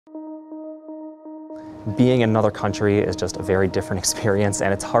Being in another country is just a very different experience,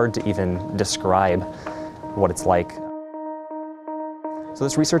 and it's hard to even describe what it's like. So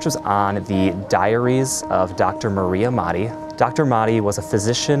this research was on the diaries of Dr. Maria Madi. Dr. Madi was a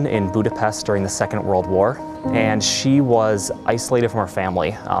physician in Budapest during the Second World War, and she was isolated from her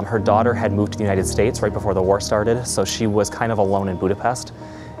family. Her daughter had moved to the United States right before the war started, so she was kind of alone in Budapest.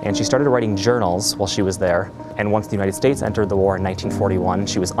 And she started writing journals while she was there. And once the United States entered the war in 1941,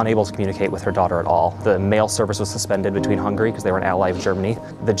 she was unable to communicate with her daughter at all. The mail service was suspended between Hungary because they were an ally of Germany.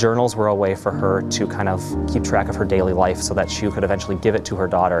 The journals were a way for her to kind of keep track of her daily life so that she could eventually give it to her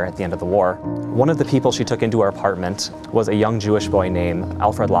daughter at the end of the war. One of the people she took into her apartment was a young Jewish boy named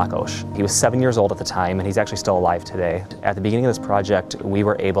Alfred Lakosh. He was 7 years old at the time, and he's actually still alive today. At the beginning of this project, we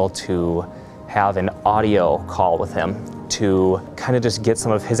were able to have an audio call with him to kind of just get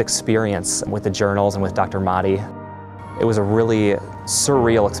some of his experience with the journals and with Dr. Madi. It was a really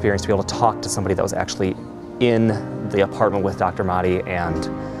surreal experience to be able to talk to somebody that was actually in the apartment with Dr. Madi and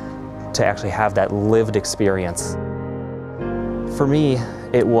to actually have that lived experience. For me,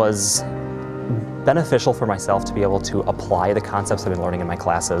 it was beneficial for myself to be able to apply the concepts I've been learning in my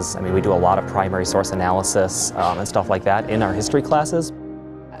classes. I mean, we do a lot of primary source analysis and stuff like that in our history classes.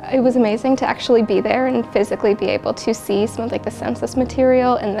 It was amazing to actually be there and physically be able to see some of the census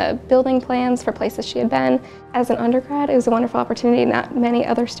material and the building plans for places she had been. As an undergrad, it was a wonderful opportunity. Not many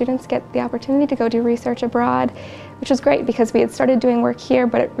other students get the opportunity to go do research abroad, which was great because we had started doing work here,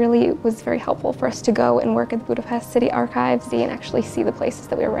 but it really was very helpful for us to go and work at the Budapest City Archives and actually see the places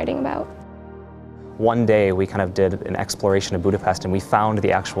that we were writing about. One day we kind of did an exploration of Budapest and we found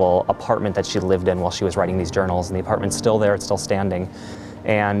the actual apartment that she lived in while she was writing these journals, and the apartment's still there, it's still standing.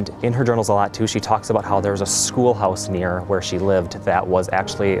 And in her journals a lot too, she talks about how there was a schoolhouse near where she lived that was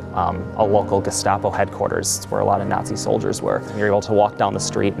actually a local Gestapo headquarters. It's where a lot of Nazi soldiers were. And you're able to walk down the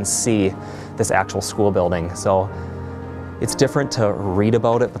street and see this actual school building. So it's different to read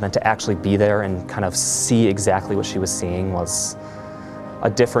about it, but then to actually be there and kind of see exactly what she was seeing was a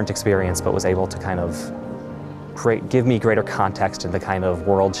different experience, but was able to kind of give me greater context in the kind of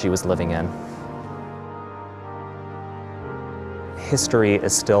world she was living in. History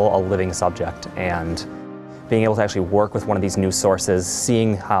is still a living subject, and being able to actually work with one of these new sources,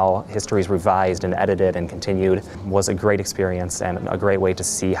 seeing how history is revised and edited and continued, was a great experience and a great way to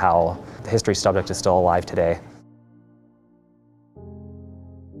see how the history subject is still alive today.